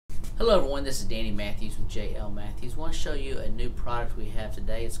Hello everyone, this is Danny Matthews with JL Matthews. I want to show you a new product we have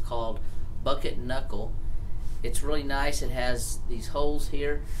today. It's called Bucket Knuckle. It's really nice. It has these holes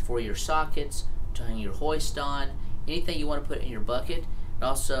here for your sockets, to hang your hoist on, anything you want to put in your bucket. It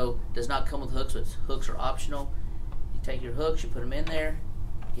also does not come with hooks, but hooks are optional. You take your hooks, you put them in there,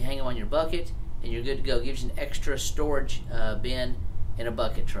 you hang them on your bucket, and you're good to go. It gives you an extra storage bin in a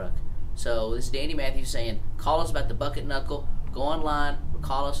bucket truck. So this is Danny Matthews saying, call us about the Bucket Knuckle. Go online or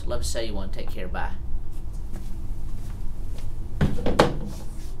call us. Love to say you want. Take care. Bye.